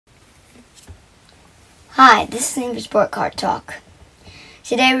Hi, this is Name for Sport Card Talk.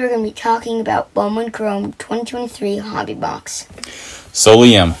 Today we're going to be talking about Bowman Chrome 2023 Hobby Box. So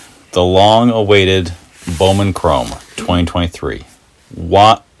Liam, the long-awaited Bowman Chrome 2023.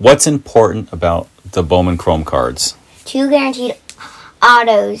 What's important about the Bowman Chrome cards? 2 guaranteed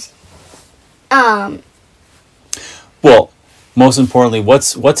autos. Well, most importantly,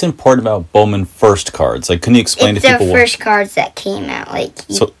 what's important about Bowman first cards? Like, can you explain to people? It's their first cards that came out. Like,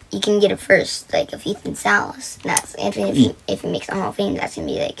 you can get it first, like, of Ethan Salas. That's if it makes a Hall of Fame, that's going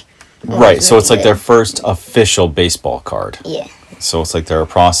to be, like... Right, so it's like their first official baseball card. Yeah. So it's like they're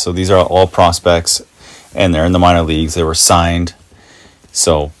so these are all prospects, and they're in the minor leagues. They were signed.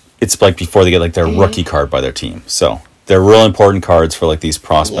 So it's like before they get, like, their rookie card by their team. So... they're real important cards for, like, these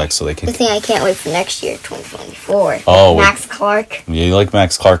prospects, so they can... The thing I can't wait for next year, 2024. Oh, Max Clark. Yeah, you like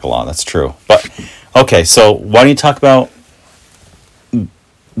Max Clark a lot. That's true. But, okay, so why don't you talk about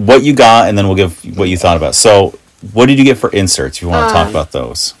what you got, and then we'll give what you thought about. So, what did you get for inserts, if you want to talk about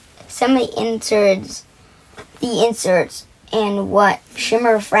those? Some of the inserts, and what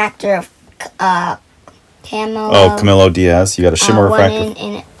Shimmer Refractor of Camilo. Oh, Camilo Diaz. You got a Shimmer Refractor.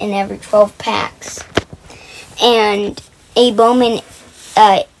 One in every 12 packs. And a Bowman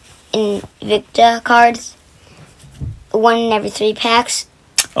Invicta cards, 1 in every 3 packs.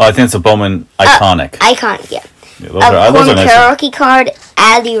 Oh, I think it's a Bowman Iconic. Iconic, yeah. Those are nice. Rookie card,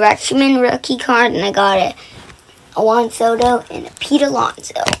 Adley Rutschman rookie card, and I got a Juan Soto and a Pete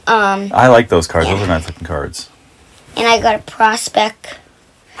Alonso. I like those cards. Yeah. Those are nice looking cards. And I got a Prospect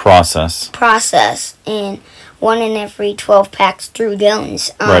Process, and 1 in every 12 packs through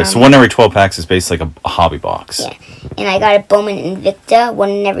Jones. Right, so 1 in every 12 packs is basically like a hobby box. Yeah, and I got a Bowman Invicta, 1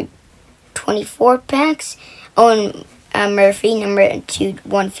 in every 24 packs. Owen Murphy, number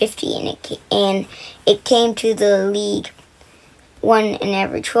 2/150, and it came to the league 1 in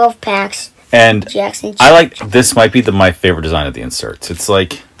every 12 packs. And Jackson. I like this. Might be my favorite design of the inserts. It's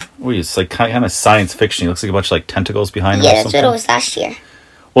like, it's like kind of science fiction. It looks like a bunch of, like, tentacles behind it. Yeah, that's what it was last year.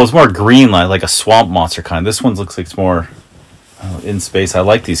 Well, it's more green, like a swamp monster kind. This one looks like it's more in space. I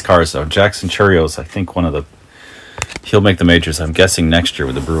like these cars, though. Jackson Churrio's, I think, he'll make the majors, I'm guessing, next year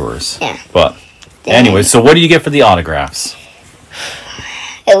with the Brewers. Yeah. But anyway, so what do you get for the autographs?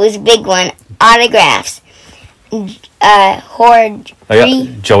 It was a big one. Autographs.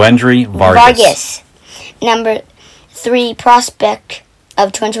 Joendry Vargas. Number 3 prospect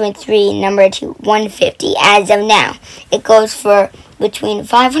of 2023, number 2/150 as of now. It goes for between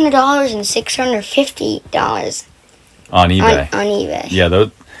 $500 and $650 on eBay. On eBay. Yeah,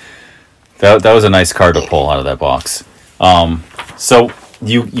 that was a nice card to pull out of that box. So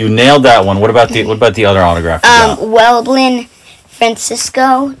you nailed that one. What about the other autograph? Wellblin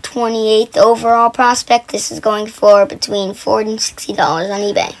Francisco, 28th overall prospect. This is going for between $40 and $60 on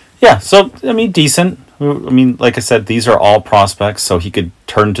eBay. Yeah, so I mean, decent. I mean, like I said, these are all prospects, so he could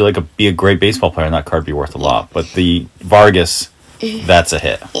turn into be a great baseball player, and that card be worth a lot. But the Vargas, that's a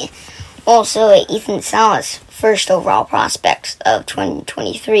hit. Yeah. Also, Ethan Salas, first overall prospect of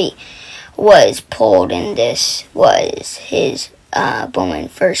 2023, was pulled, and this was his Bowman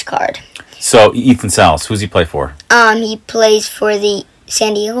first card. So Ethan Salas, who's he play for? He plays for the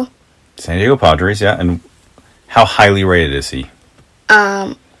San Diego Padres. Yeah, and how highly rated is he?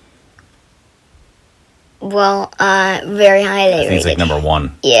 Well, very highly rated. He's like number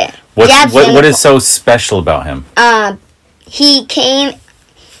 1. Yeah. What is so special about him? He came.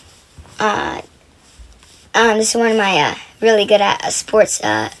 This is one of my really good at sports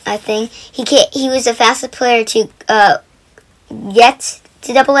thing. He was the fastest player to get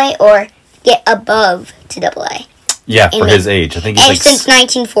to AA or get above to AA. Yeah, for his age, I think he's since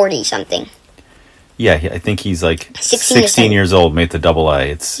 1940 something. Yeah, I think he's like 16 years old, made the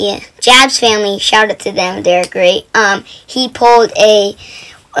AA. Jab's family, shout out to them, they're great. He pulled a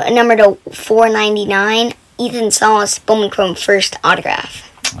number to 499, Ethan Salas Bowman Chrome first autograph.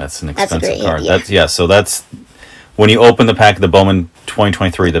 That's an expensive card. Hit, yeah. So that's when you open the pack of the Bowman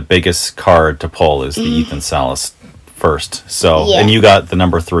 2023, the biggest card to pull is the Ethan Salas first. So and you got the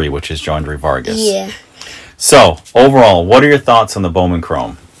number 3, which is Joendry Vargas. Yeah. So overall, what are your thoughts on the Bowman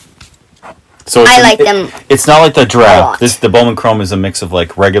Chrome? So I like them. It's not like the draft. The Bowman Chrome is a mix of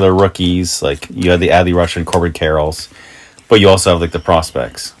like regular rookies, like you have the Adley Rutschman, Corbin Carrolls, but you also have like the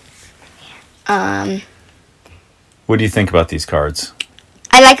prospects. What do you think about these cards?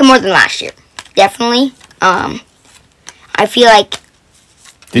 I like them more than last year, definitely. I feel like.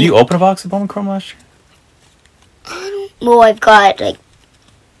 Did you open a box of Bowman Chrome last year? Well, I've got like.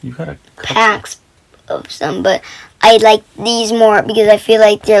 You got a packs of some, but I like these more because I feel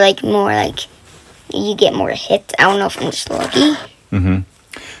like they're like more like you get more hits. I don't know if I'm just lucky. Mm-hmm.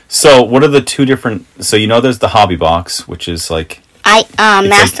 So what are the two different? So there's the hobby box, which is like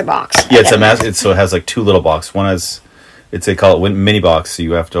master box. Yeah, it's a master. So it has like two little boxes. One has, they call it mini box. So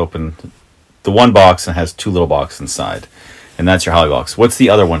you have to open the one box and it has two little boxes inside, and that's your hobby box. What's the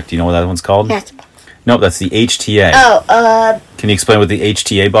other one? Do you know what that one's called? Master box. No, that's the HTA. Oh, Can you explain what the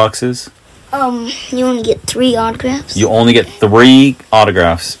HTA box is? you only get 3 autographs. You only get 3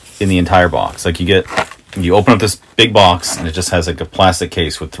 autographs in the entire box. Like you open up this big box and it just has like a plastic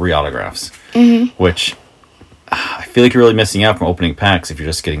case with 3 autographs, which I feel like you're really missing out from opening packs if you're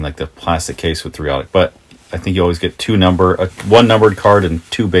just getting like the plastic case with 3 autographs. But I think you always get 1 numbered card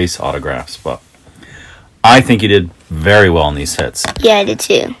and 2 base autographs. But I think you did very well in these hits. Yeah, I did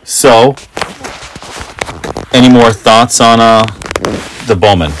too. So, any more thoughts on the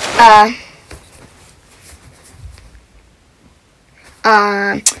Bowman?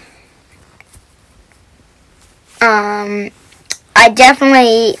 I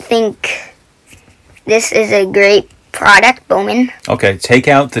definitely think this is a great product, Bowman. Okay, take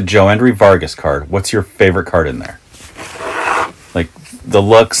out the Joandry Vargas card. What's your favorite card in there? Like the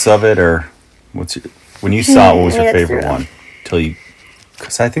looks of it, or when you saw it, what was your favorite one?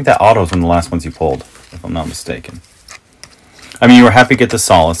 Because I think that auto is one of the last ones you pulled, if I'm not mistaken. I mean, you were happy to get the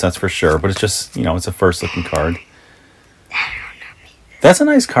Solace, that's for sure, but it's just, it's a first looking card. That's a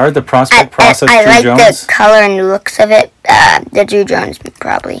nice card, the Prospect Process I Drew like Jones. the color and looks of it. The Drew Jones,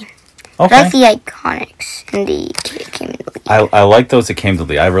 probably. Okay. I like the Iconics and the came in the league. I like those that came to the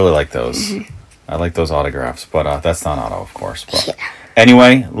league. I really like those. I like those autographs, but that's not auto, of course. But Yeah.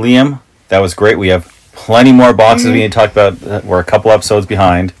 Anyway, Liam, that was great. We have plenty more boxes we need to talk about. We're a couple episodes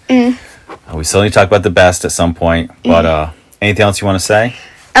behind. We still need to talk about the best at some point. But anything else you want to say?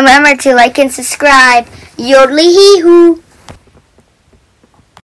 Remember to like and subscribe. Yodely hee hoo.